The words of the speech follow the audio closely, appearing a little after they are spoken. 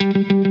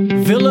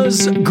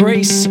Villas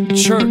Grace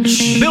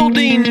Church.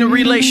 Building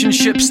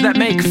relationships that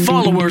make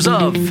followers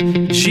of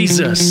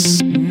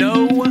Jesus.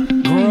 Know,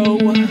 grow,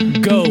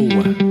 go.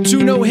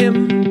 To know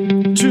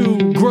Him,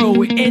 to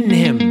grow in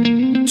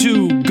Him,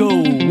 to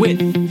go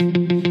with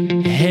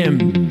Him.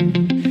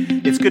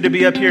 It's good to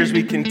be up here as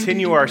we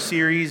continue our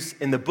series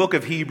in the book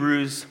of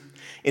Hebrews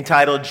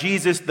entitled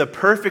Jesus, the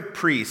Perfect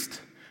Priest,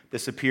 the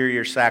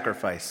Superior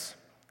Sacrifice.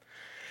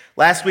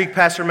 Last week,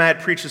 Pastor Matt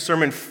preached a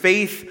sermon,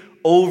 Faith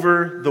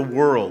Over the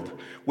World,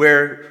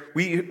 where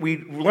we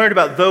learned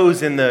about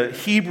those in the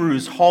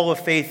Hebrews Hall of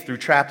Faith through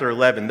chapter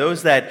 11,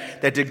 those that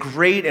did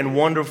great and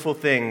wonderful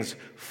things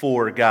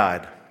for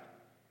God.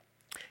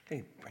 Can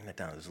you bring that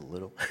down just a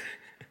little?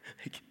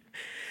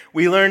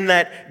 We learned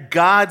that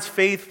God's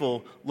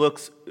faithful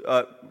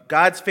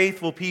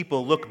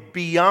people look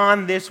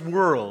beyond this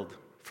world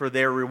for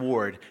their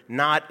reward,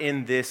 not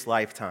in this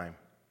lifetime.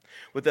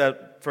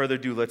 Without further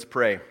ado, let's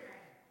pray.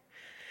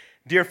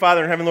 Dear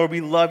Father in heaven, Lord, we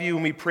love you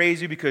and we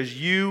praise you because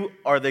you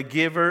are the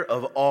giver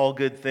of all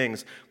good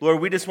things.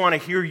 Lord, we just want to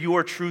hear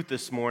your truth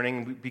this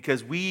morning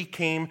because we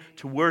came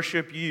to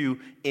worship you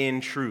in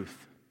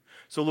truth.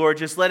 So, Lord,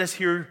 just let us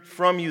hear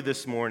from you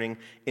this morning.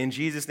 In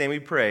Jesus' name we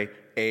pray,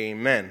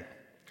 amen.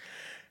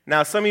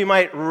 Now, some of you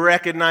might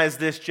recognize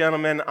this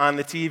gentleman on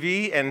the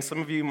TV, and some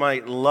of you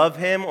might love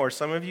him, or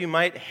some of you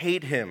might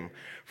hate him.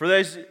 For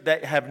those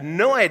that have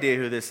no idea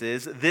who this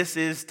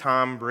is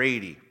Tom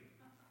Brady.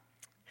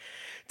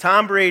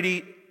 Tom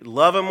Brady,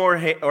 love him or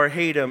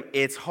hate him,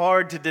 it's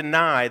hard to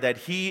deny that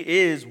he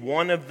is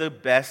one of the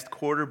best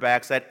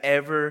quarterbacks that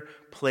ever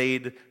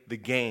played the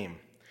game.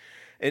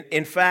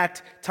 In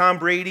fact, Tom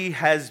Brady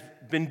has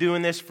been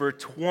doing this for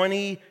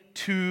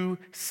 22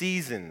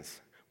 seasons.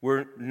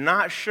 We're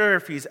not sure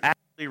if he's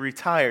actually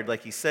retired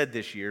like he said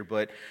this year,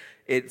 but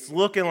it's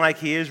looking like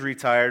he is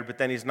retired, but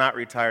then he's not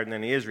retired, and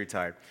then he is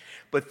retired.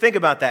 But think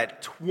about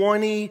that,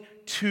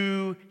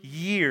 22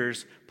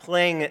 years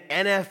playing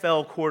an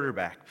NFL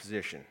quarterback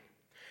position.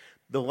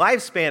 The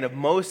lifespan of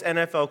most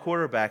NFL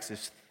quarterbacks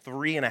is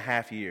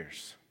 3.5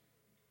 years.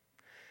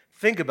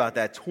 Think about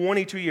that,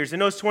 22 years. In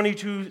those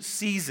 22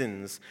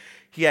 seasons,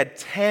 he had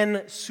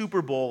 10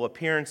 Super Bowl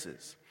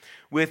appearances,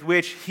 with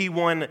which he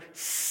won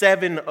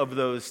 7 of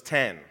those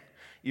 10.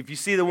 If you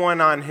see the one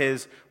on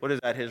his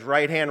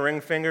right-hand ring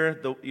finger,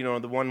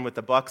 the one with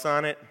the Bucks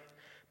on it,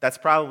 that's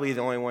probably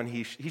the only one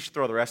he should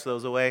throw the rest of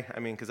those away. I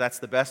mean, because that's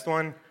the best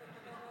one.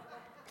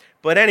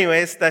 But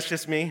anyways, that's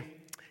just me.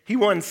 He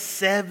won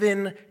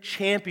 7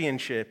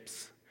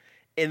 championships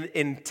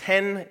in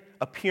 10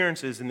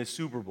 appearances in the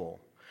Super Bowl.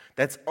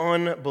 That's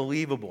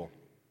unbelievable.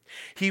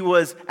 He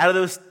was, out of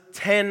those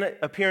 10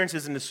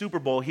 appearances in the Super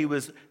Bowl, he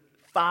was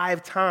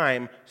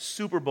 5-time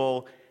Super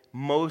Bowl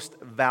most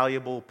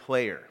valuable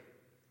player.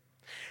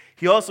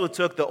 He also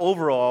took the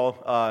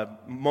overall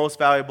most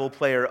valuable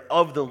player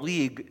of the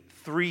league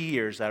 3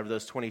 years out of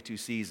those 22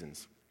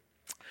 seasons.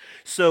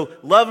 So,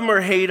 love him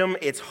or hate him,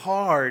 it's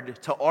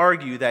hard to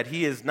argue that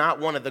he is not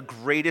one of the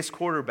greatest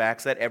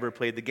quarterbacks that ever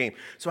played the game.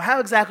 So how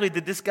exactly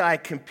did this guy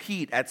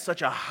compete at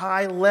such a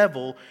high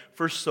level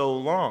for so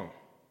long?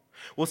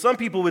 Well, some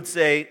people would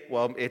say,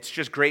 well, it's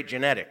just great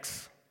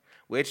genetics,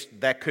 which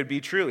that could be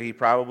true. He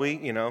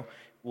probably,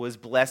 was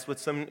blessed with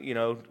some,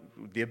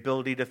 the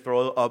ability to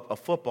throw a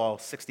football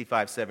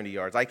 65, 70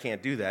 yards. I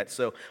can't do that.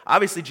 So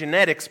obviously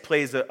genetics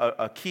plays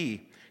a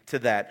key to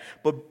that.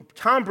 But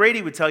Tom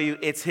Brady would tell you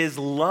it's his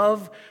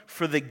love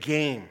for the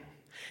game.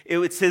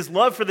 It's his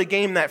love for the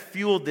game that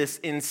fueled this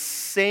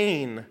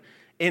insane,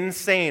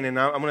 and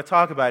I'm going to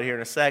talk about it here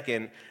in a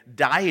second,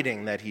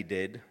 dieting that he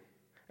did.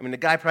 I mean, the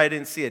guy probably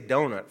didn't see a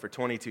donut for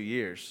 22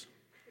 years.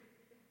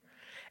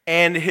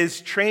 And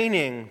his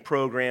training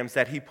programs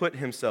that he put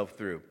himself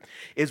through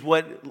is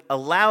what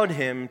allowed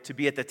him to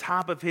be at the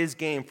top of his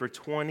game for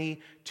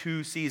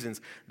 22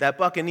 seasons. That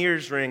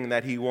Buccaneers ring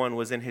that he won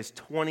was in his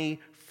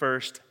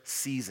 21st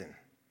season.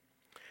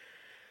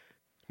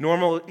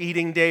 Normal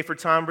eating day for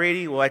Tom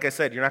Brady, well, like I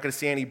said, you're not going to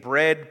see any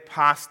bread,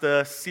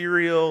 pasta,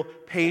 cereal,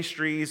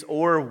 pastries,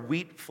 or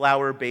wheat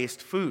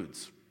flour-based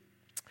foods.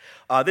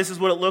 This is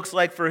what it looks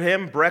like for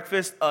him.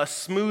 Breakfast, a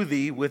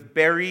smoothie with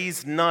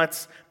berries,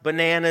 nuts,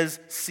 bananas,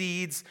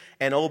 seeds,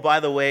 and oh, by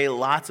the way,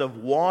 lots of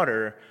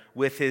water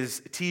with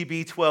his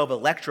TB12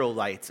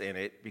 electrolytes in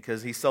it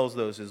because he sells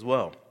those as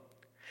well.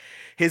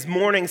 His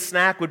morning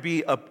snack would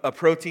be a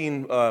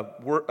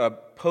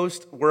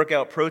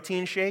post-workout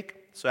protein shake.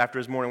 So after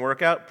his morning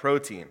workout,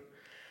 protein.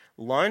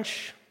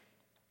 Lunch,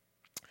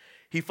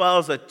 he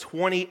follows a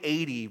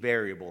 20-80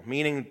 variable,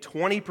 meaning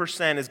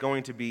 20% is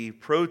going to be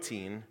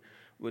protein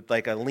with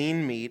like a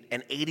lean meat,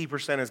 and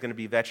 80% is going to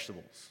be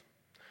vegetables.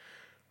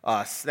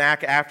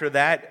 Snack after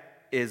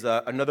that is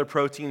another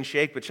protein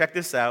shake, but check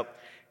this out.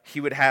 He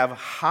would have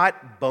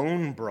hot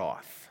bone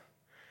broth,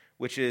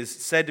 which is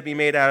said to be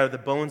made out of the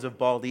bones of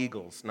bald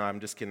eagles. No, I'm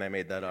just kidding, I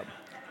made that up.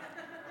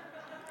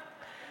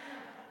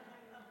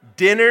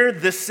 Dinner,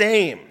 the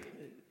same.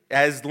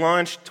 As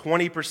lunch,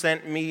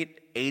 20% meat,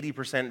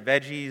 80%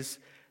 veggies.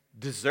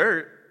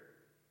 Dessert,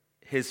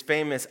 his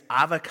famous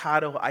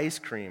avocado ice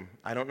cream.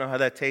 I don't know how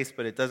that tastes,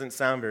 but it doesn't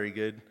sound very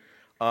good.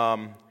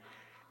 And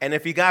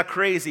if he got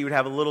crazy, he would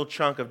have a little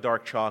chunk of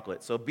dark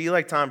chocolate. So be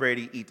like Tom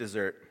Brady, eat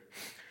dessert.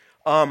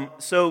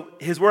 So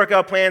his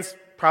workout plans,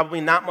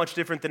 probably not much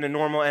different than a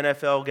normal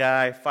NFL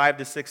guy, 5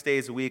 to 6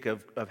 days a week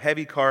of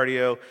heavy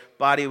cardio,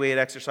 body weight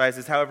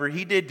exercises. However,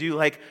 he did do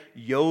like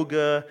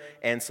yoga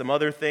and some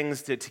other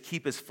things to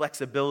keep his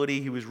flexibility.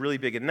 He was really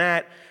big in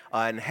that,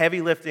 and heavy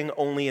lifting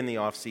only in the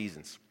off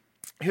seasons.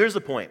 Here's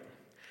the point.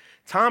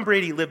 Tom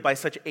Brady lived by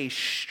such a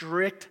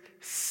strict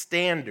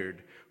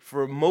standard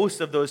for most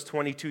of those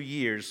 22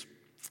 years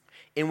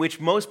in which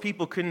most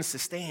people couldn't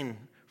sustain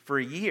for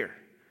a year.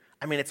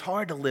 I mean, it's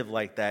hard to live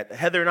like that.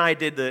 Heather and I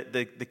did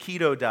the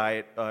keto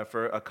diet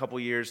for a couple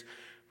years,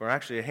 or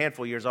actually a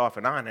handful of years off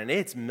and on, and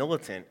it's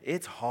militant.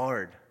 It's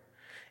hard.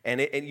 And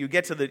you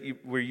get to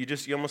where you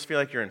almost feel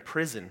like you're in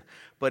prison.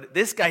 But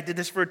this guy did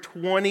this for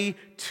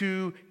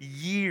 22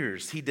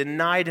 years. He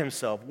denied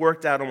himself,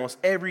 worked out almost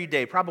every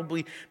day,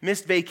 probably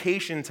missed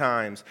vacation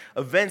times,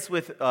 events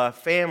with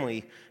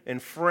family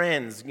and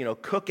friends,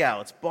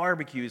 cookouts,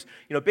 barbecues,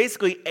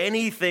 basically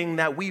anything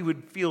that we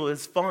would feel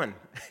is fun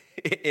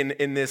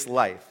in this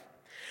life.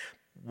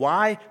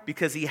 Why?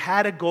 Because he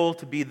had a goal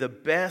to be the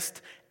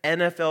best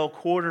NFL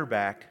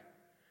quarterback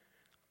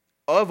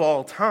of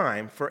all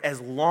time for as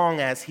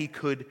long as he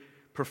could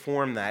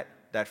perform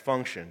that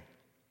function.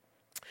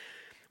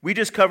 We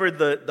just covered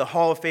the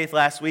Hall of Faith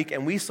last week,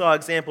 and we saw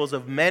examples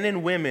of men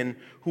and women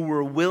who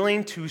were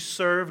willing to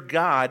serve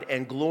God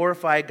and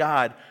glorify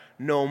God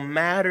no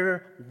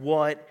matter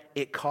what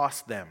it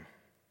cost them,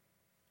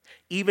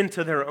 even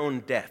to their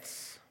own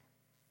deaths.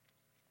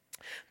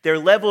 Their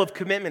level of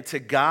commitment to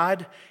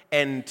God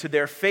and to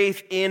their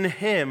faith in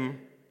Him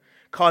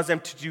caused them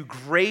to do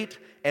great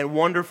and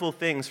wonderful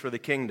things for the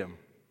kingdom.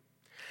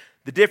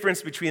 The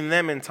difference between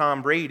them and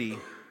Tom Brady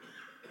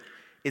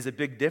is a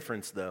big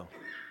difference, though.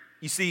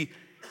 You see,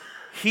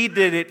 he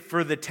did it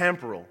for the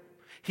temporal.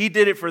 He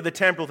did it for the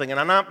temporal thing. And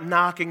I'm not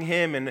knocking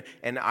him,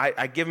 and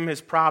I give him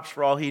his props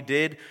for all he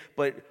did,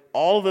 but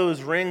all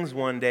those rings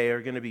one day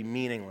are going to be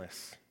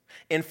meaningless.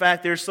 In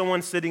fact, there's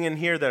someone sitting in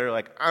here that are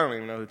like, I don't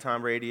even know who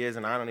Tom Brady is,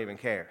 and I don't even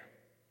care.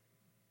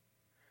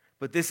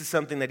 But this is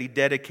something that he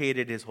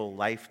dedicated his whole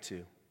life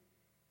to.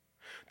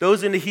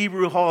 Those in the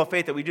Hebrew Hall of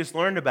Faith that we just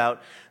learned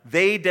about,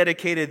 they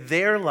dedicated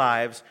their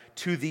lives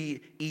to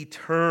the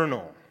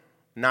eternal,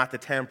 not the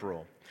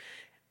temporal.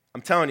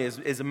 I'm telling you,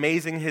 as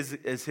amazing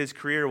as his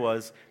career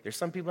was, there's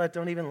some people that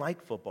don't even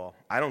like football.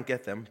 I don't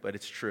get them, but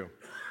it's true.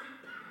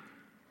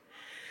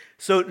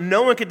 So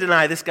no one could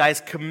deny this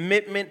guy's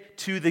commitment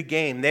to the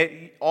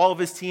game. All of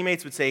his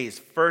teammates would say he's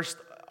first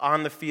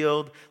on the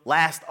field,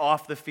 last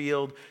off the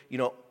field,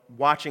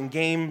 watching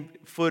game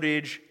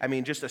footage. I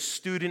mean, just a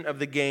student of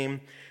the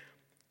game.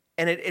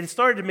 And it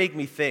started to make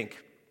me think,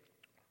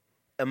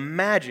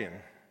 imagine,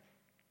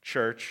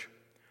 church,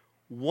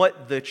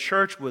 what the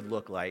church would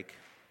look like.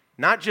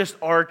 Not just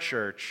our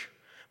church,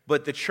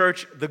 but the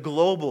church, the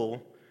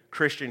global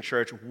Christian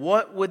church.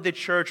 What would the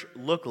church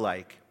look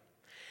like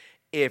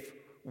if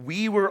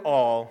we were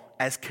all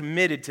as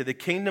committed to the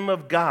kingdom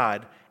of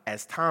God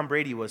as Tom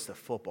Brady was to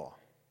football?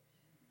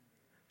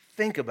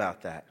 Think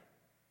about that.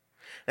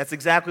 That's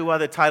exactly why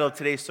the title of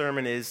today's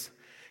sermon is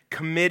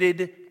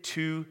Committed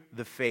to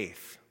the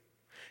Faith.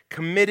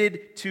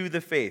 Committed to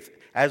the faith.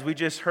 As we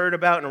just heard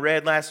about and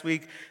read last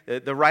week,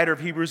 the writer of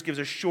Hebrews gives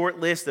a short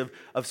list of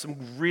some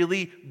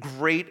really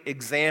great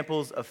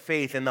examples of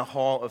faith in the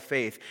Hall of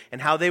Faith and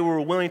how they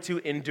were willing to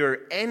endure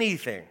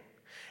anything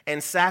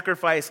and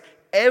sacrifice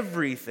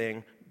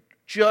everything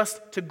just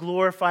to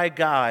glorify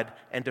God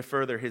and to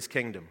further His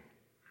kingdom.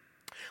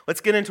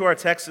 Let's get into our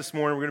text this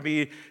morning. We're going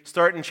to be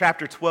starting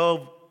chapter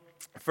 12,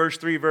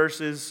 first 3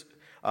 verses.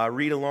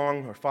 Read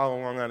along or follow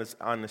along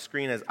on the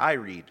screen as I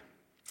read.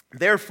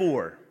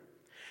 Therefore,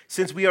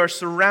 since we are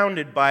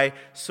surrounded by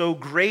so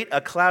great a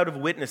cloud of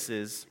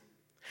witnesses,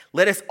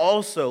 let us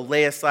also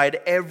lay aside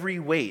every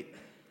weight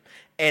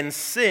and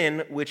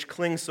sin which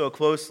clings so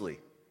closely.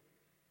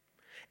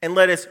 And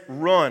let us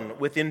run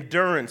with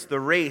endurance the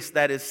race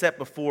that is set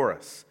before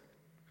us,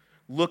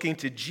 looking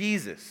to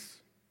Jesus,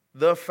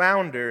 the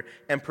founder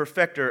and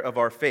perfecter of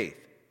our faith,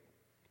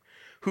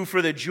 who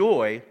for the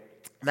joy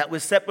that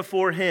was set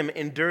before him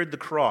endured the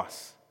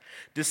cross,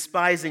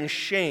 despising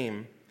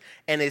shame,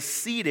 and is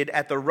seated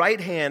at the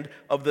right hand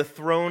of the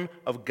throne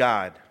of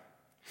God.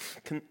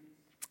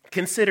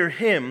 Consider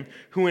him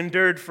who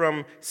endured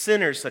from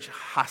sinners such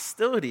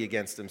hostility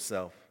against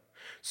himself,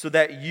 so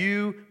that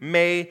you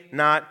may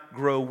not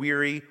grow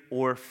weary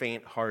or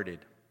faint-hearted.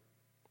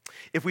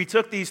 If we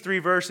took these 3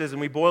 verses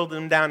and we boiled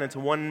them down into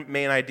one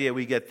main idea,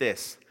 we get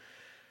this.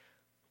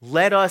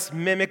 Let us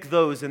mimic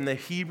those in the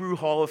Hebrew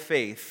Hall of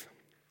Faith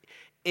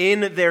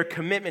in their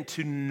commitment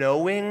to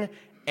knowing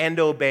and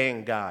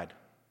obeying God.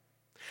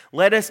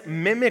 Let us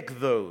mimic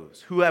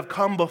those who have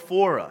come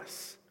before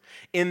us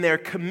in their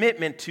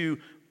commitment to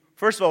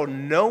First of all,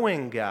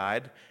 knowing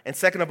God, and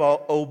second of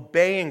all,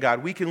 obeying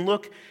God. We can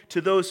look to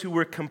those who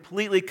were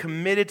completely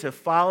committed to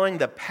following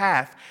the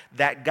path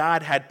that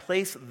God had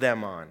placed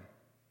them on,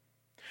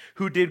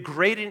 who did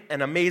great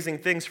and amazing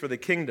things for the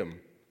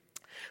kingdom,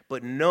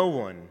 but no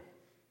one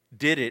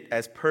did it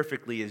as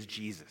perfectly as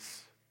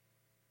Jesus,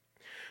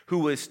 who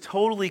was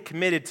totally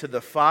committed to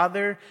the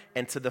Father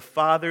and to the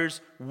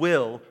Father's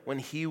will when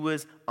he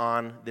was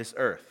on this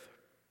earth.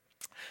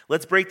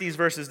 Let's break these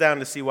verses down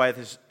to see why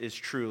this is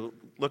true.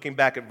 Looking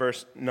back at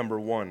verse number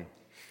 1.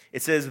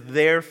 It says,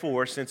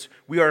 "Therefore, since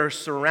we are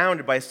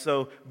surrounded by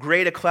so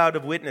great a cloud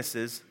of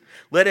witnesses,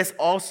 let us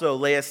also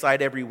lay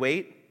aside every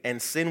weight and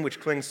sin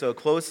which clings so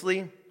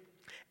closely,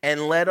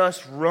 and let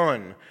us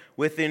run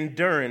with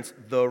endurance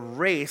the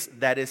race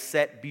that is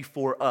set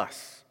before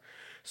us."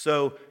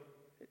 So,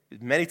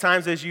 many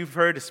times as you've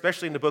heard,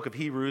 especially in the book of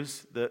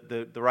Hebrews,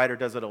 the writer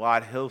does it a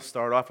lot. He'll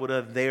start off with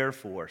a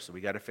therefore. So we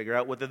got to figure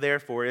out what the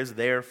therefore is,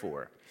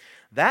 therefore.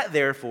 That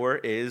therefore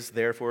is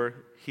therefore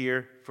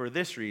here for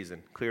this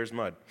reason, clear as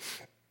mud.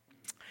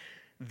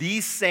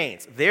 These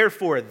saints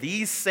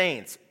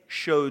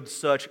showed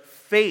such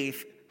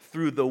faith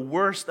through the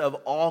worst of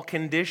all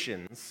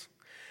conditions,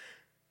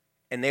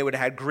 and they would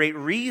have had great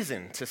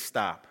reason to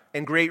stop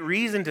and great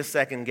reason to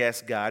second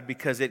guess God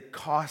because it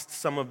cost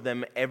some of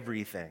them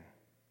everything.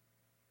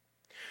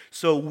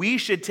 So we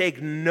should take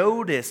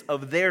notice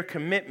of their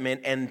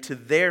commitment and to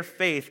their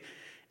faith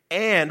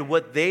and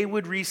what they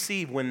would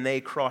receive when they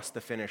crossed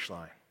the finish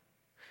line.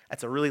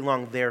 That's a really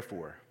long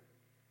therefore.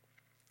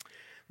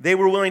 They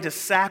were willing to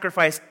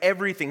sacrifice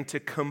everything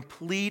to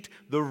complete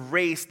the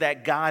race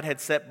that God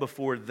had set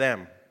before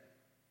them.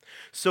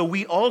 So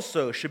we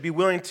also should be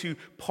willing to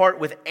part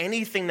with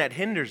anything that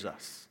hinders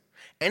us.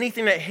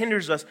 Anything that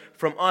hinders us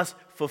from us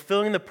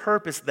fulfilling the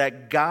purpose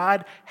that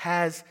God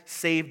has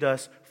saved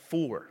us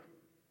for.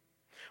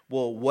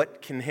 Well,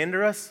 what can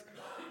hinder us?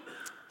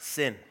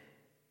 Sin.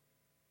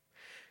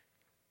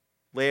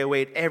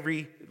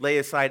 Lay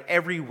aside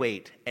every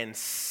weight and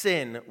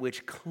sin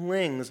which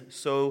clings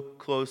so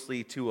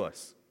closely to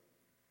us.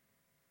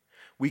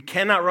 We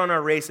cannot run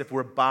our race if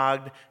we're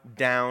bogged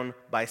down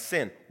by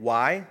sin.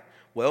 Why?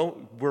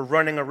 Well, we're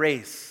running a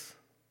race.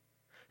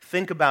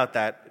 Think about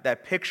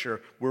that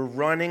picture. We're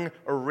running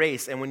a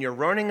race. And when you're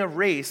running a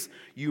race,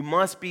 you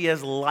must be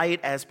as light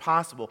as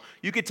possible.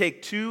 You could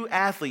take two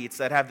athletes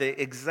that have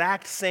the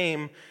exact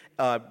same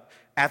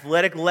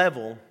athletic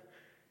level,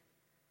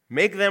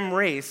 make them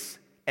race,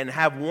 and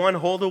have one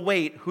hold a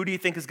weight. Who do you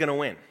think is going to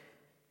win?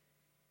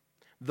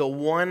 The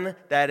one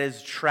that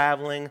is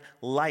traveling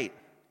light.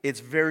 It's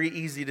very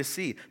easy to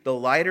see. The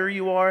lighter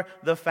you are,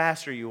 the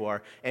faster you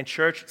are. And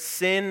church,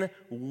 sin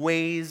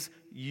weighs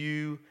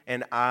you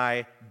and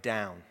I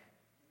down.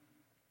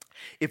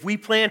 If we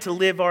plan to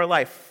live our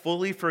life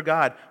fully for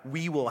God,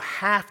 we will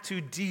have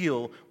to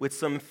deal with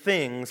some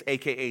things,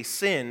 aka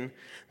sin,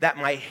 that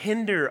might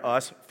hinder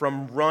us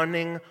from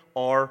running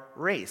our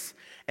race.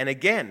 And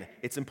again,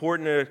 it's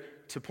important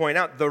to point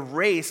out the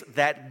race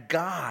that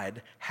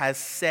God has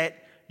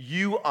set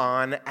you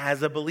on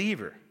as a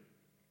believer.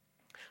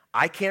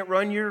 I can't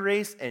run your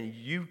race, and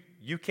you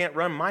can't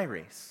run my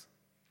race.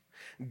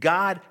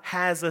 God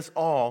has us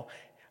all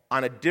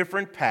on a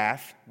different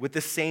path with the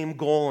same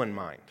goal in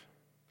mind,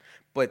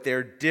 but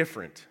they're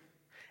different.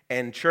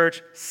 And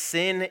church,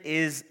 sin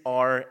is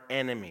our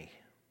enemy.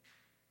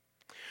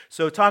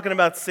 So talking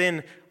about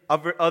sin,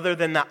 other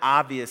than the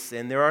obvious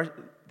sin, there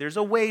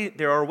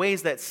are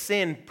ways that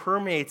sin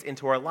permeates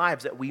into our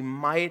lives that we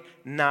might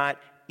not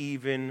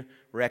even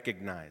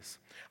recognize.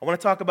 I want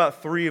to talk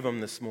about three of them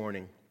this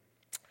morning.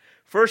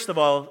 First of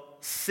all,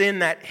 sin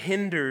that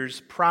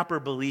hinders proper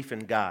belief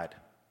in God.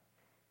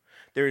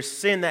 There is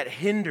sin that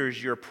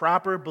hinders your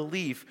proper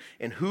belief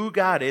in who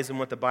God is and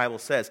what the Bible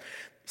says.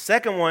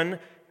 Second one,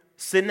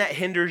 sin that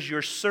hinders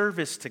your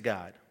service to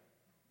God.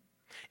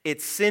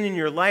 It's sin in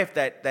your life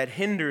that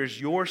hinders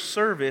your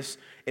service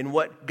in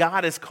what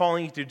God is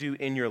calling you to do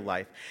in your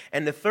life.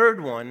 And the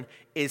third one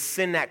is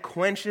sin that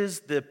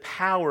quenches the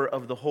power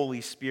of the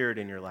Holy Spirit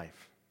in your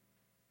life.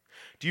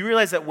 Do you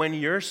realize that when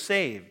you're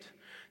saved,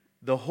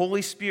 the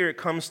Holy Spirit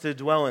comes to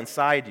dwell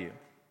inside you?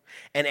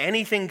 And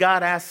anything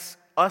God asks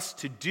us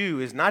to do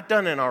is not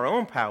done in our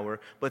own power,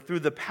 but through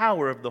the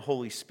power of the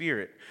Holy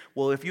Spirit.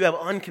 Well, if you have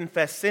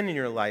unconfessed sin in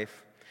your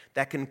life,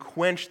 that can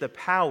quench the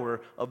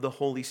power of the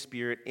Holy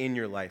Spirit in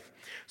your life.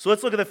 So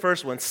let's look at the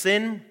first one.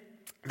 Sin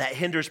that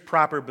hinders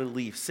proper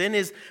belief. Sin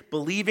is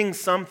believing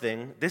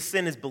something. This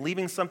sin is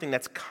believing something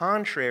that's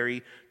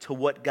contrary to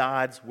what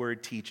God's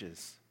word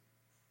teaches.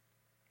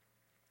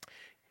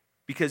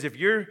 Because if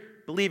you're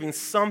believing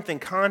something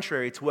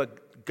contrary to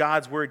what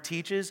God's word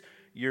teaches,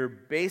 you're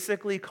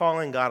basically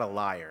calling God a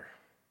liar.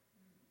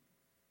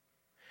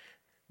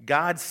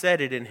 God said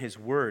it in his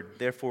word.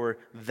 Therefore,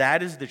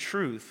 that is the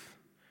truth.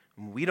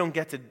 We don't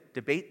get to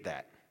debate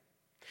that.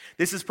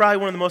 This is probably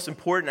one of the most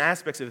important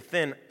aspects of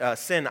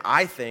sin,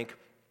 I think,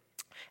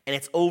 And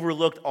it's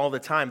overlooked all the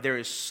time. There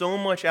is so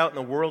much out in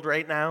the world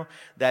right now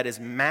that is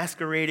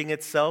masquerading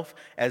itself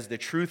as the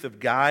truth of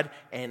God,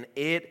 and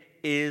it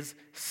is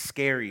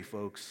scary,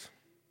 folks.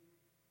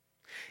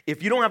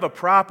 If you don't have a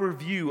proper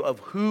view of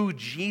who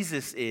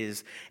Jesus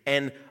is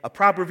and a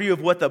proper view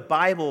of what the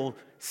Bible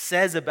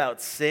says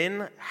about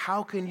sin,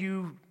 how can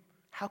you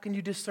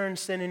discern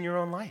sin in your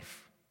own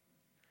life?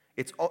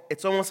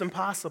 It's almost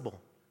impossible.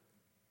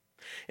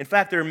 In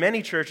fact, there are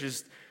many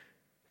churches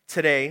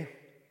today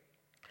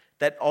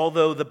that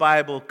although the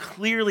Bible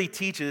clearly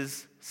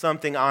teaches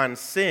something on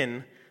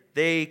sin,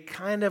 they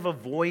kind of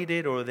avoid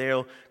it, or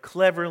they'll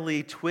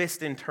cleverly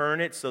twist and turn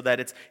it so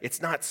that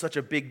it's not such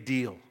a big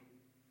deal.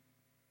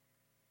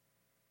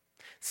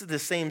 This is the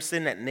same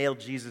sin that nailed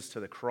Jesus to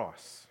the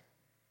cross.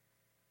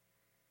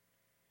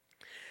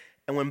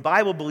 And when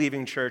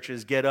Bible-believing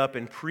churches get up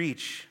and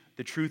preach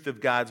the truth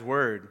of God's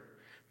word,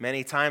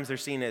 many times they're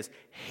seen as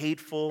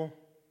hateful,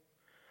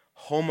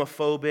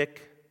 homophobic,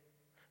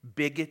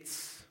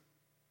 bigots,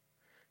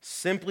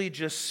 simply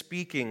just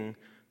speaking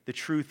the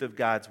truth of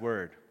God's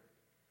word.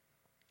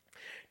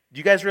 Do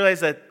you guys realize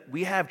that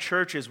we have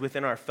churches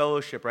within our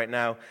fellowship right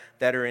now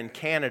that are in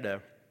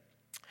Canada?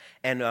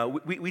 And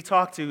we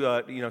talk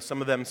to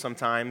some of them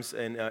sometimes,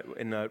 and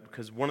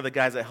because one of the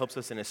guys that helps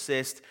us in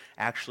Assist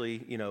actually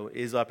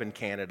is up in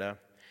Canada.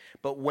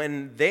 But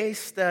when they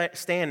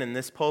stand in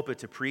this pulpit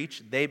to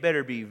preach, they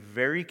better be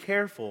very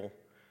careful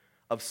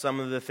of some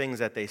of the things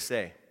that they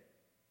say.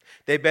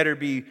 They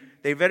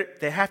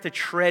have to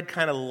tread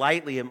kind of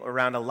lightly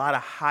around a lot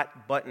of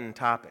hot button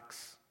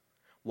topics.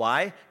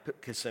 Why?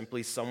 Because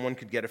simply someone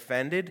could get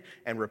offended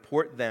and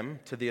report them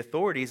to the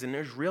authorities, and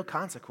there's real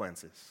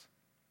consequences.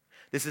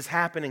 This is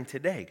happening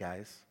today,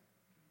 guys.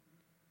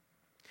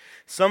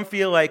 Some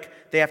feel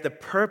like they have to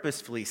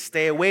purposefully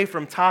stay away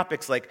from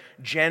topics like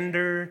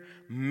gender,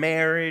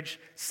 marriage,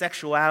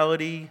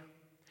 sexuality,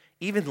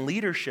 even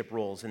leadership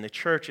roles in the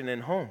church and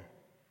in home.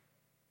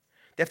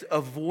 They have to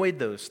avoid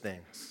those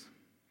things.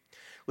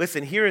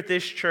 Listen, here at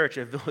this church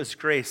at Village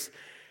Grace,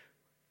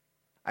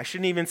 I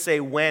shouldn't even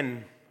say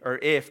when or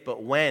if,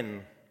 but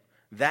when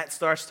that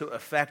starts to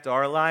affect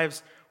our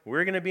lives,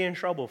 we're going to be in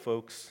trouble,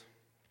 folks.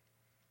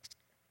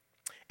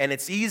 And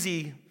it's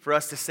easy for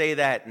us to say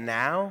that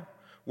now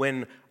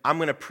when I'm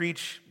going to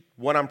preach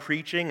what I'm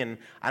preaching and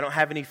I don't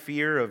have any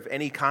fear of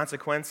any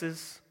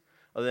consequences,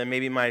 other than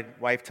maybe my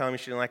wife telling me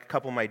she didn't like a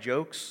couple of my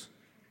jokes.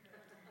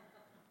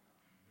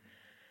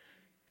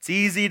 It's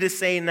easy to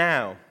say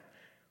now,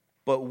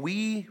 but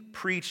we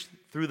preach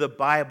through the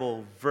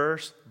Bible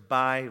verse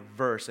by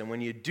verse. And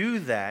when you do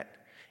that,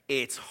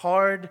 it's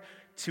hard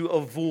to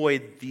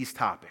avoid these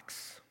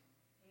topics.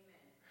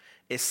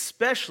 Amen.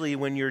 Especially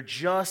when you're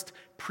just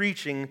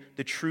preaching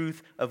the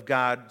truth of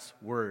God's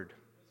word.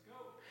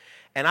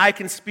 And I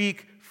can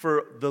speak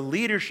for the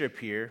leadership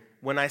here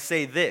when I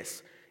say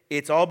this.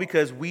 It's all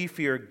because we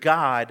fear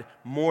God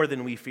more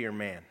than we fear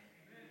man.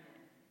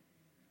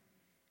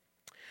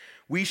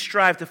 We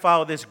strive to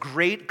follow this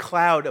great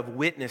cloud of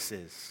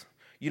witnesses.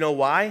 You know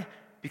why?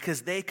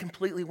 Because they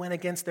completely went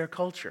against their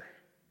culture.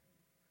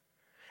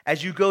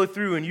 As you go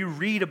through and you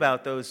read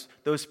about those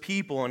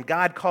people and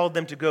God called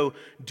them to go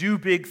do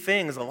big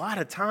things, a lot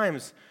of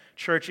times,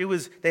 church,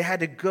 they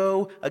had to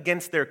go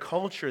against their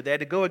culture. They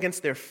had to go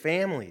against their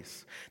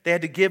families. They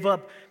had to give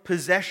up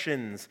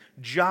possessions,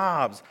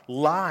 jobs,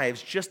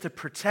 lives just to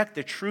protect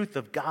the truth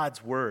of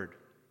God's word.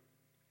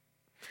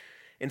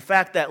 In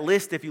fact, that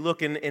list, if you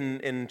look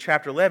in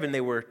chapter 11,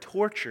 they were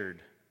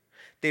tortured.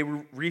 They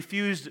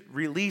refused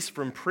release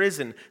from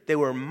prison. They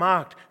were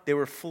mocked. They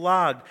were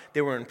flogged.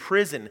 They were in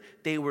prison.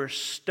 They were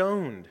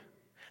stoned.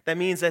 That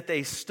means that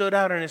they stood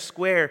out in a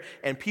square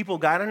and people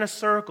got in a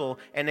circle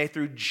and they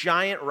threw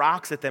giant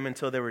rocks at them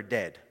until they were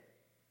dead.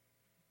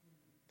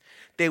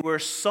 They were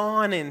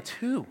sawn in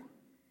two.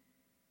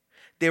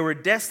 They were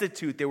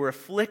destitute. They were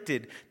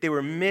afflicted. They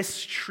were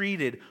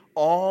mistreated,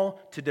 all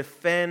to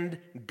defend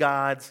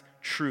God's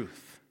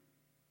truth.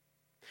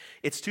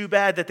 It's too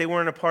bad that they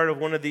weren't a part of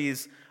one of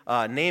these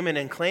name it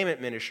and claim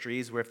it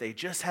ministries where if they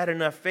just had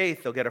enough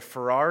faith, they'll get a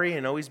Ferrari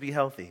and always be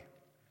healthy.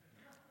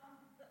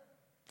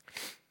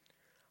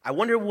 I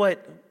wonder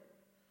what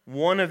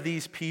one of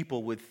these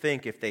people would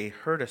think if they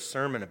heard a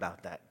sermon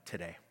about that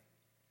today.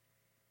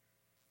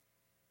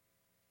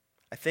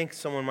 I think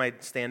someone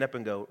might stand up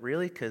and go,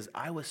 really? Because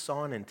I was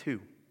sawn in two.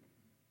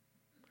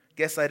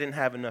 Guess I didn't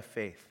have enough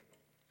faith.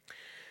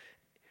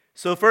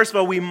 So first of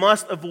all, we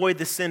must avoid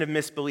the sin of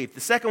misbelief.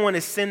 The second one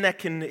is sin that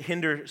can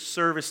hinder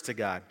service to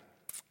God.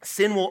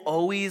 Sin will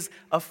always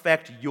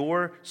affect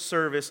your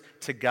service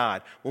to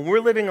God. When we're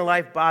living a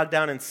life bogged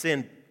down in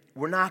sin,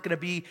 we're not going to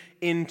be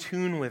in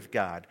tune with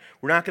God.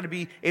 We're not going to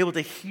be able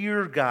to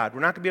hear God.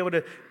 We're not going to be able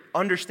to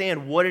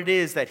understand what it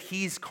is that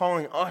He's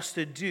calling us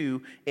to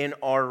do in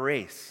our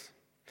race.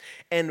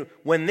 And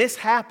when this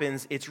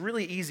happens, it's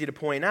really easy to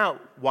point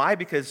out. Why?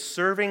 Because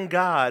serving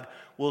God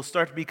will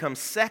start to become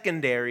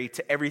secondary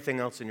to everything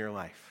else in your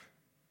life.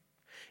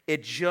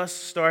 It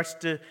just starts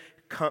to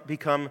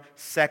become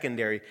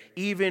secondary.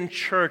 Even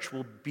church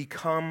will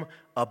become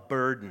a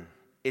burden.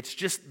 It's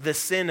just the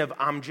sin of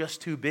I'm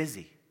just too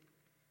busy.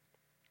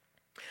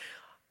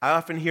 I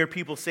often hear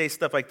people say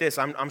stuff like this: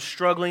 I'm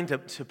struggling to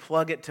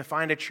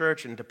find a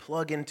church and to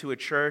plug into a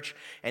church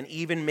and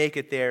even make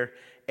it there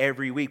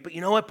every week. But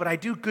you know what? But I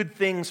do good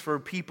things for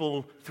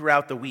people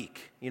throughout the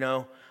week. You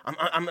know,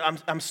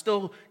 I'm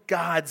still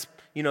God's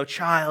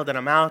child, and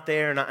I'm out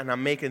there and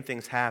I'm making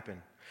things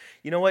happen.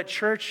 You know what?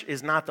 Church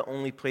is not the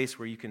only place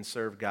where you can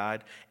serve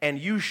God, and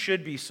you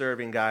should be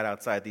serving God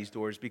outside these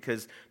doors,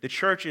 because the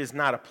church is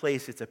not a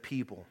place, it's a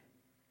people.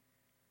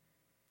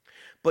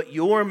 But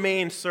your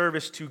main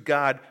service to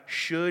God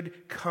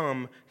should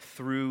come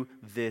through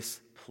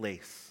this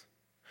place.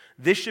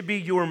 This should be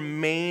your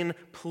main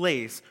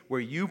place where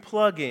you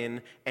plug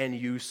in and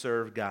you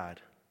serve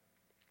God.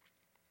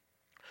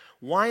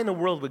 Why in the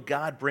world would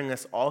God bring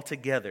us all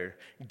together,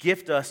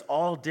 gift us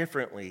all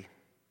differently,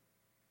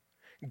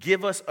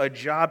 give us a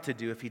job to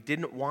do if He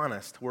didn't want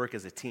us to work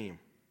as a team?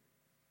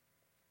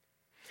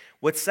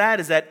 What's sad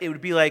is that it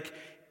would be like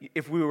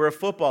if we were a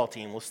football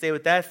team. We'll stay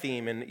with that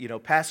theme,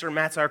 and Pastor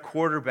Matt's our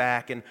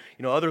quarterback, and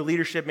other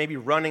leadership maybe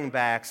running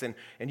backs, and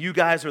you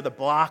guys are the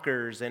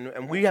blockers,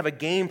 and we have a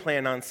game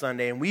plan on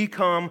Sunday, and we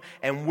come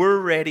and we're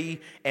ready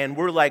and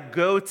we're like,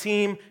 go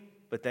team.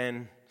 But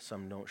then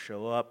some don't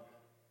show up.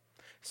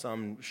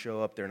 Some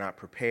show up, they're not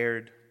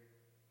prepared.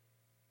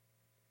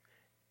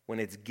 When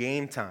it's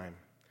game time,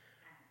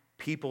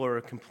 people are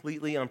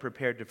completely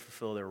unprepared to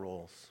fulfill their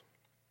roles.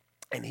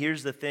 And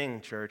here's the thing,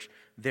 church: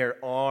 there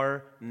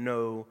are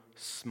no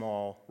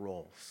small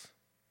roles.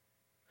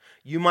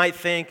 You might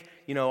think,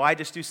 I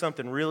just do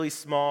something really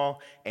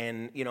small,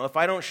 and, if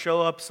I don't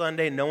show up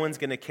Sunday, no one's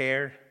going to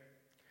care.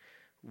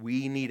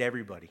 We need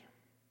everybody.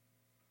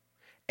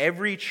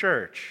 Every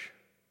church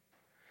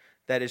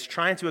that is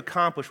trying to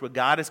accomplish what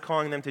God is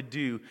calling them to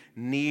do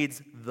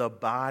needs the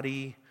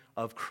body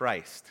of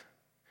Christ.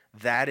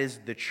 That is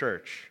the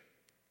church.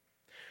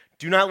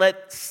 Do not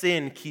let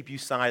sin keep you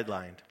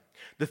sidelined.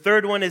 The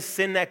third one is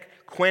sin that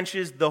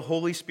quenches the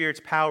Holy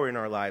Spirit's power in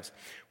our lives.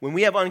 When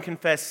we have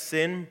unconfessed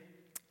sin,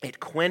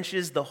 it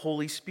quenches the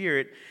Holy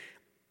Spirit,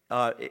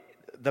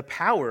 the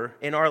power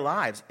in our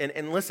lives.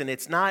 And listen,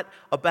 it's not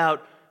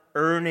about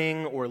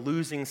earning or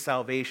losing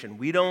salvation.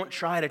 We don't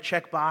try to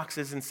check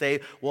boxes and say,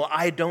 well,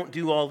 I don't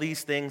do all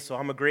these things, so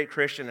I'm a great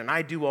Christian, and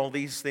I do all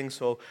these things,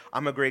 so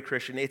I'm a great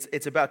Christian.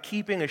 It's about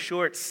keeping a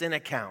short sin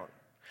account.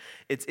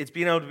 It's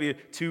being able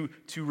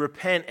to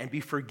repent and be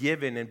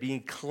forgiven and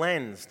being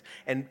cleansed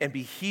and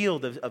be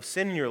healed of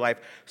sin in your life,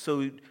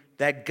 so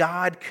that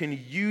God can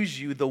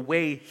use you the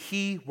way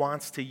He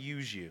wants to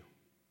use you.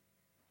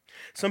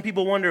 Some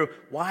people wonder,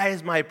 why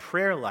is my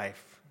prayer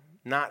life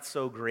not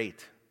so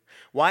great?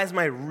 Why is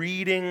my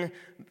reading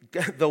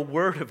the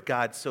Word of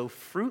God so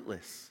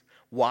fruitless?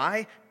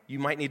 Why? You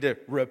might need to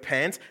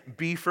repent,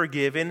 be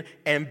forgiven,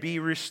 and be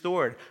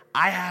restored.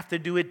 I have to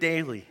do it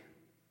daily.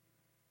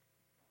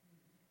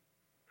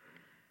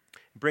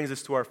 Brings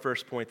us to our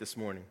first point this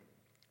morning.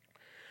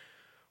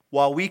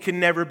 While we can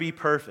never be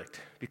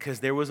perfect, because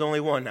there was only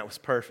one that was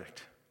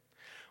perfect,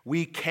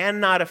 we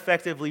cannot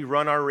effectively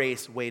run our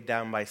race weighed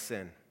down by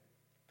sin.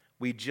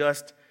 We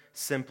just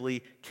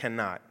simply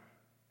cannot.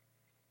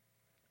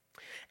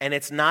 And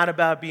it's not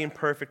about being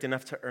perfect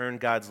enough to earn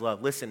God's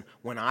love. Listen,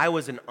 when I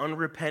was an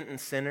unrepentant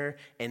sinner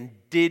and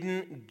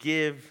didn't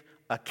give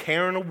a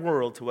care in the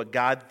world to what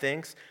God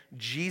thinks,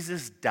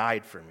 Jesus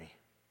died for me.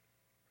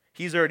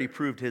 He's already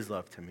proved His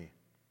love to me.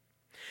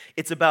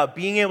 It's about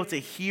being able to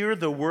hear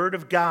the Word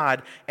of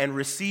God and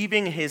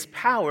receiving His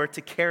power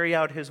to carry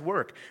out His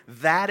work.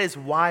 That is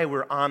why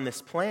we're on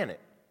this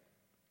planet.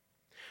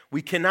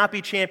 We cannot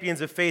be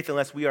champions of faith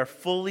unless we are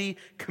fully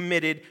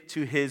committed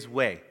to His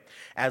way.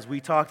 As we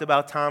talked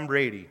about Tom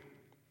Brady,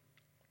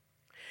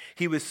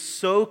 he was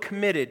so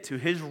committed to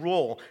his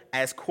role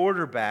as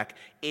quarterback,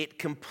 it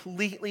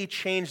completely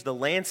changed the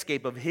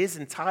landscape of his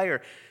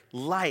entire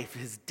life,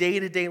 his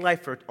day-to-day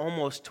life, for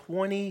almost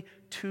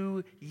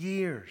 22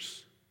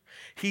 years.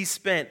 He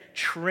spent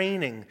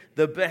training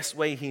the best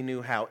way he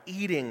knew how,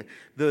 eating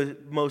the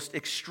most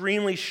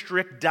extremely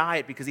strict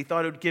diet because he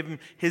thought it would give him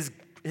his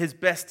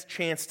best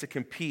chance to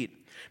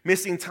compete,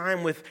 missing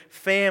time with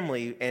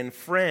family and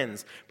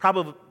friends,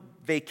 probably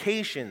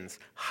vacations,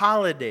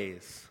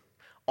 holidays,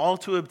 all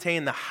to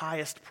obtain the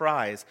highest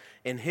prize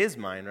in his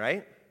mind,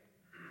 right?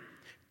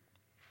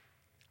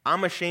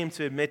 I'm ashamed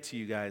to admit to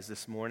you guys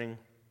this morning,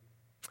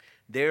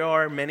 there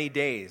are many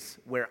days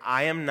where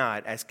I am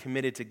not as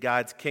committed to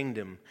God's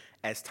kingdom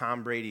as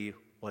Tom Brady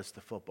was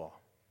to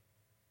football.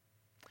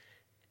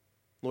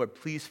 Lord,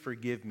 please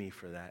forgive me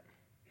for that.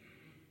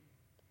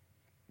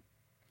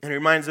 And it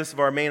reminds us of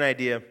our main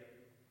idea.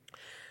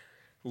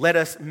 Let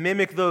us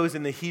mimic those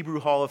in the Hebrew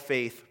Hall of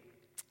Faith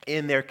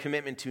in their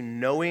commitment to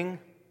knowing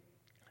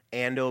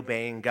and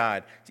obeying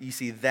God. You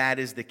see, that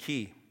is the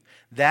key.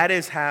 That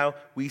is how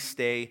we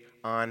stay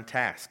on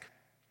task.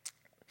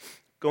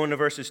 Go into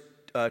verses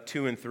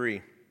 2 and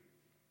 3.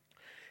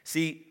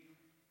 See,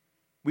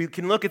 we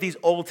can look at these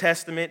Old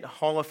Testament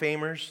Hall of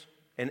Famers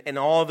and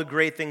all the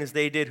great things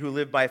they did who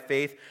lived by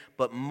faith,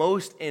 but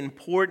most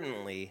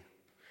importantly,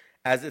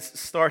 As it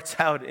starts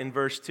out in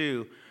verse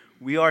 2,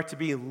 we are to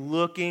be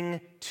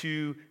looking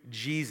to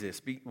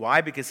Jesus.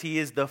 Why? Because he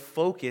is the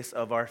focus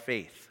of our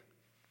faith.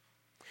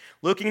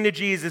 Looking to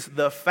Jesus,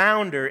 the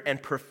founder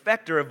and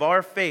perfecter of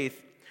our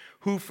faith,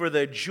 who for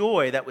the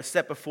joy that was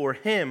set before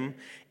him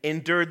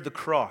endured the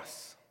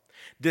cross,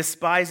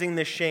 despising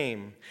the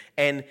shame,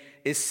 and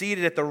is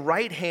seated at the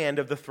right hand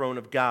of the throne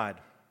of God.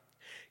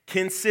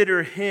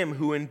 Consider him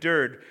who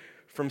endured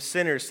from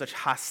sinners such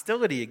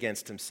hostility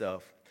against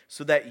himself,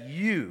 so that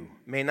you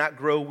may not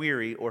grow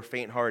weary or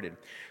faint-hearted.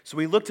 So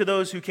we look to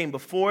those who came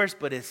before us,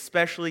 but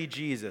especially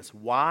Jesus.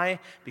 Why?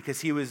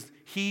 Because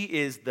he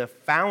is the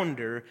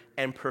founder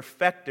and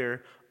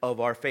perfecter of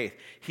our faith.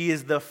 He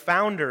is the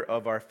founder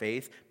of our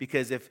faith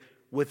because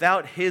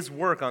without his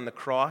work on the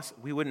cross,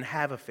 we wouldn't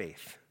have a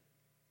faith.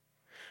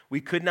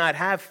 We could not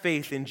have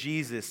faith in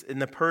Jesus, in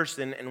the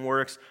person and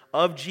works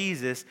of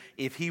Jesus,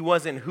 if he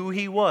wasn't who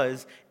he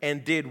was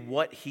and did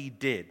what he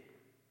did.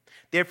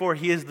 Therefore,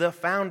 he is the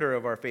founder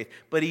of our faith.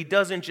 But he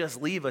doesn't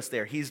just leave us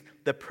there. He's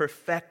the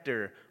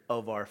perfecter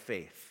of our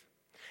faith.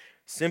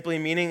 Simply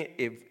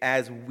meaning,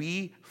 as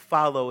we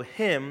follow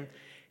him,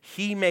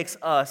 he makes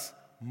us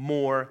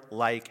more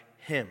like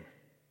him.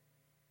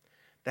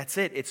 That's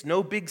it. It's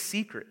no big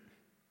secret.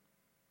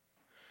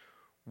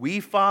 We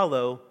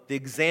follow the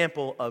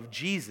example of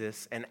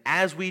Jesus, and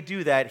as we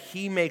do that,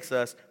 he makes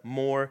us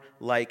more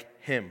like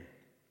him.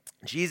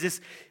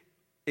 Jesus'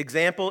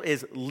 example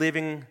is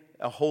living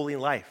a holy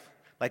life.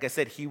 Like I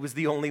said, he was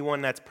the only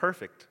one that's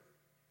perfect.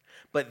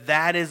 But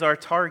that is our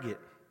target.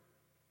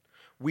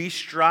 We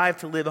strive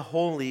to live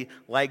holy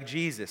like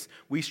Jesus.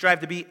 We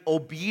strive to be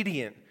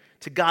obedient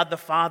to God the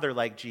Father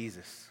like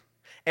Jesus.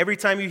 Every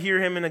time you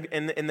hear him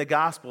in the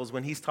Gospels,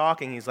 when he's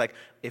talking, he's like,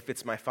 if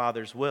it's my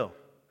Father's will.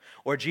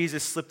 Or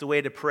Jesus slipped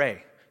away to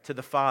pray to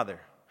the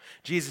Father.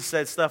 Jesus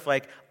said stuff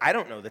like, I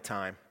don't know the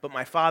time, but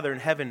my Father in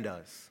heaven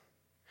does.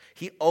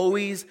 He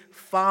always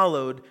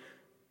followed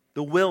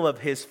the will of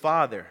his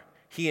Father.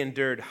 He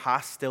endured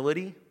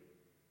hostility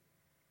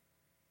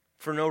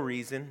for no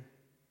reason.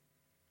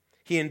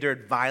 He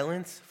endured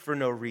violence for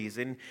no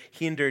reason.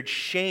 He endured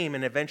shame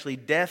and eventually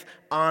death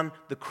on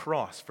the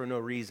cross for no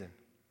reason.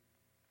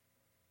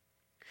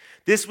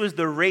 This was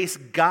the race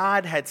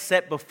God had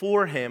set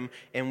before him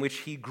and which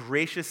he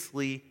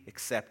graciously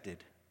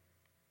accepted.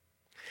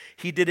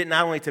 He did it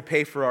not only to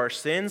pay for our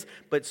sins,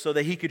 but so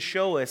that he could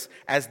show us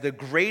as the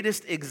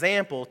greatest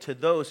example to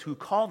those who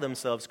call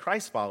themselves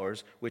Christ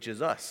followers, which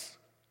is us.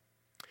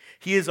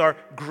 He is our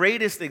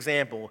greatest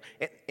example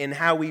in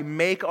how we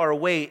make our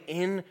way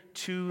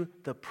into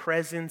the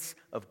presence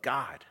of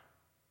God.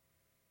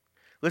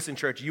 Listen,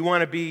 church, you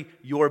want to be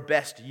your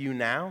best you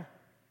now?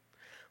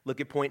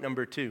 Look at point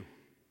number 2.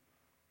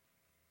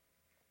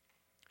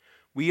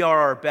 We are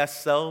our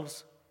best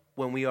selves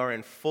when we are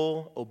in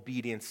full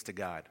obedience to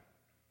God.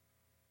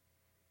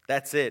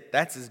 That's it.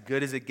 That's as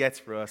good as it gets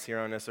for us here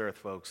on this earth,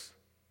 folks.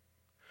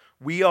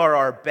 We are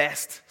our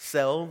best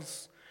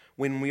selves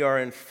when we are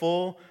in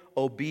full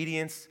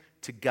obedience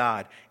to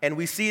God. And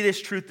we see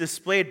this truth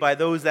displayed by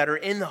those that are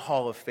in the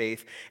hall of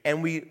faith,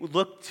 and we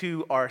look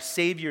to our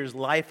Savior's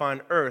life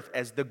on earth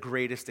as the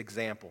greatest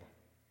example.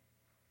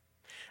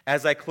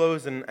 As I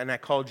close and I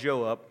call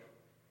Joe up,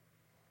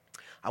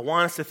 I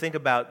want us to think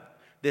about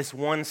this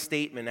one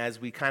statement as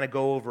we kind of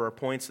go over our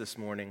points this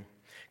morning,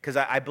 because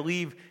I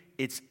believe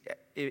it's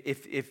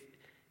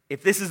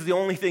if this is the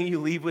only thing you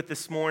leave with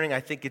this morning, I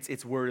think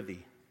it's worthy.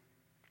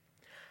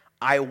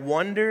 I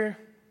wonder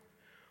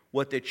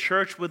what the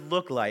church would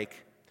look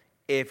like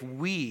if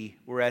we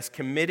were as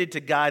committed to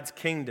God's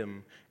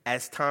kingdom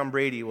as Tom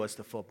Brady was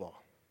to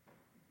football.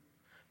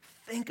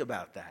 Think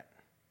about that.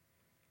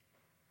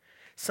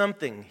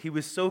 Something he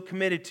was so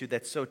committed to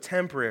that's so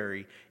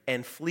temporary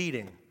and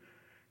fleeting.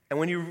 And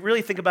when you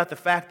really think about the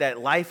fact that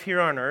life here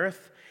on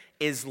earth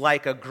is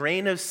like a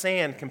grain of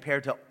sand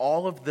compared to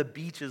all of the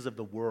beaches of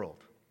the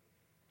world,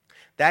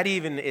 that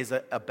even is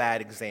a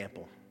bad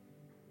example.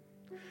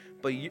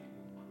 But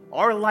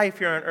our life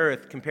here on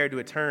earth compared to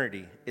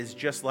eternity is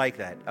just like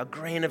that. A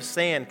grain of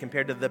sand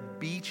compared to the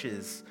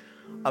beaches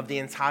of the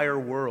entire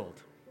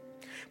world.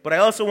 But I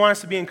also want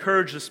us to be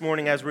encouraged this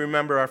morning as we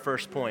remember our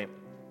first point.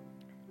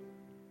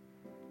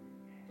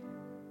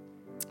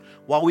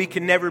 While we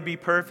can never be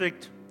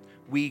perfect,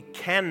 we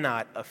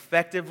cannot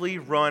effectively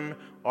run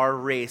our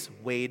race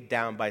weighed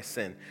down by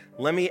sin.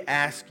 Let me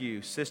ask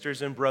you,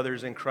 sisters and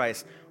brothers in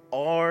Christ,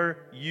 are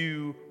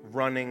you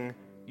running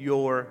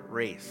your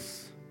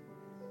race?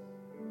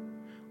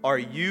 Are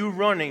you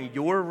running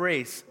your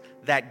race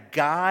that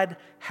God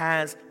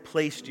has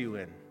placed you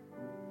in?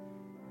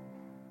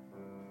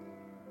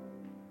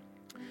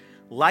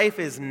 Life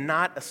is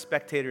not a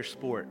spectator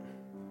sport,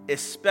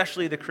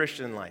 especially the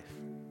Christian life.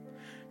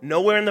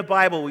 Nowhere in the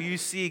Bible will you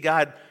see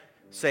God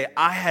say,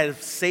 I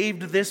have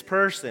saved this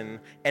person,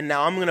 and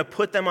now I'm going to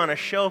put them on a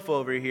shelf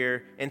over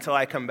here until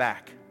I come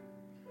back.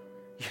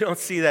 You don't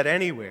see that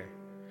anywhere.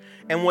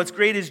 And what's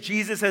great is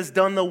Jesus has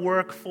done the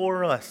work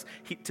for us.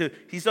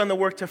 He's done the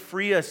work to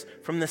free us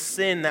from the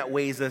sin that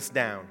weighs us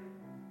down,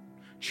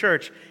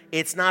 Church,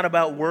 it's not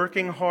about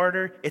working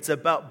harder. It's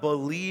about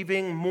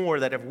believing more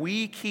that if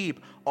we keep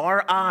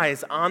our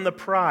eyes on the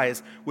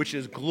prize, which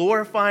is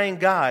glorifying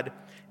God,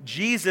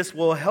 Jesus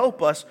will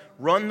help us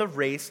run the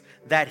race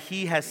that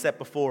he has set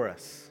before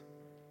us.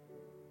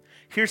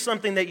 Here's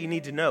something that you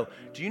need to know.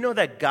 Do you know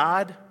that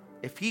God,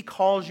 if he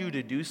calls you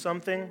to do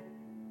something,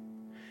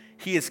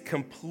 he is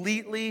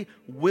completely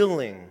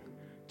willing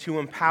to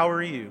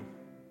empower you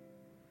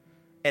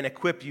and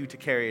equip you to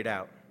carry it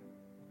out?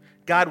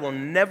 God will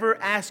never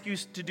ask you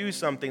to do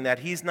something that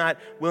he's not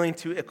willing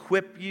to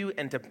equip you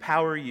and to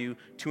empower you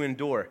to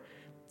endure.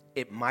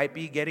 It might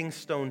be getting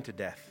stoned to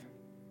death.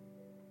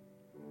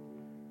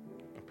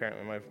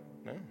 Apparently,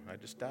 I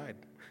just died.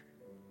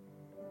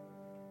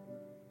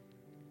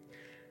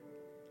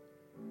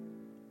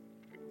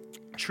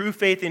 True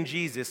faith in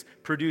Jesus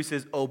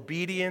produces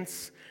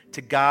obedience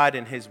to God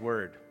and his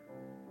word.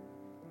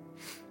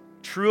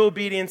 True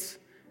obedience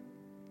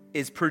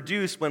is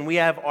produced when we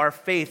have our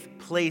faith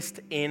placed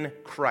in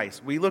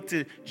Christ. We look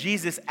to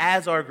Jesus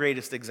as our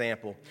greatest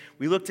example.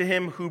 We look to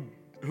him who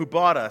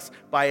bought us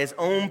by his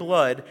own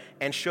blood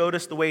and showed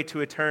us the way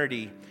to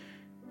eternity,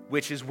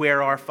 which is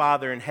where our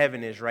Father in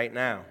heaven is right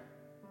now.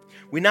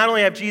 We not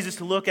only have Jesus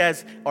to look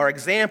as our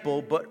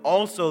example, but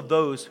also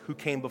those who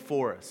came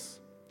before us.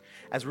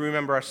 As we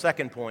remember our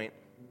second point,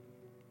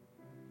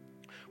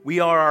 we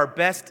are our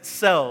best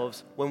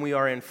selves when we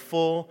are in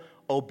full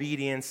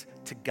obedience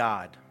to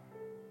God.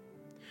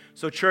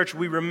 So, church,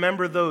 we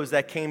remember those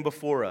that came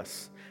before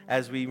us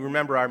as we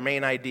remember our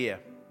main idea.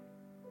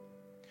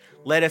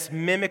 Let us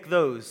mimic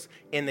those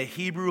in the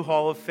Hebrew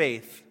Hall of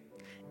Faith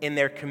in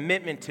their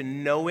commitment to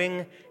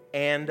knowing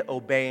and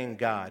obeying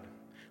God.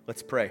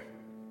 Let's pray.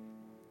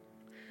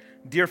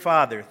 Dear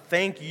Father,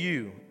 thank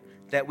you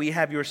that we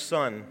have your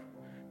Son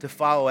to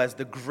follow as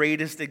the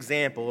greatest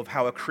example of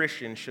how a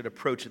Christian should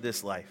approach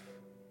this life.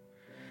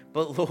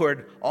 But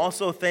Lord,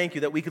 also thank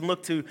you that we can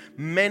look to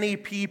many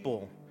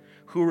people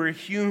who are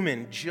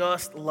human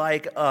just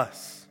like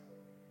us,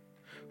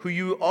 who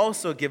you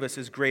also give us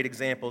as great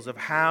examples of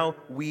how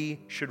we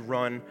should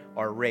run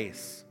our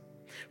race.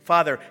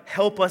 Father,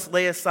 help us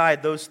lay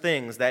aside those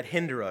things that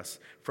hinder us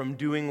from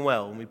doing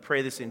well. And we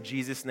pray this in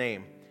Jesus'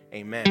 name.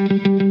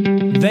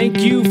 Amen. Thank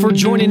you for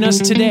joining us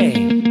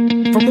today.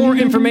 For more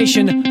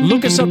information,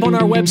 look us up on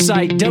our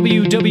website,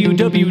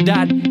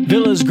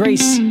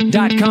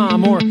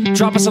 www.villasgrace.com, or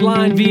drop us a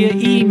line via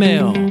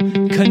email,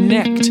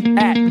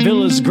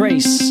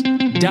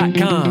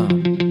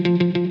 connect@villasgrace.com.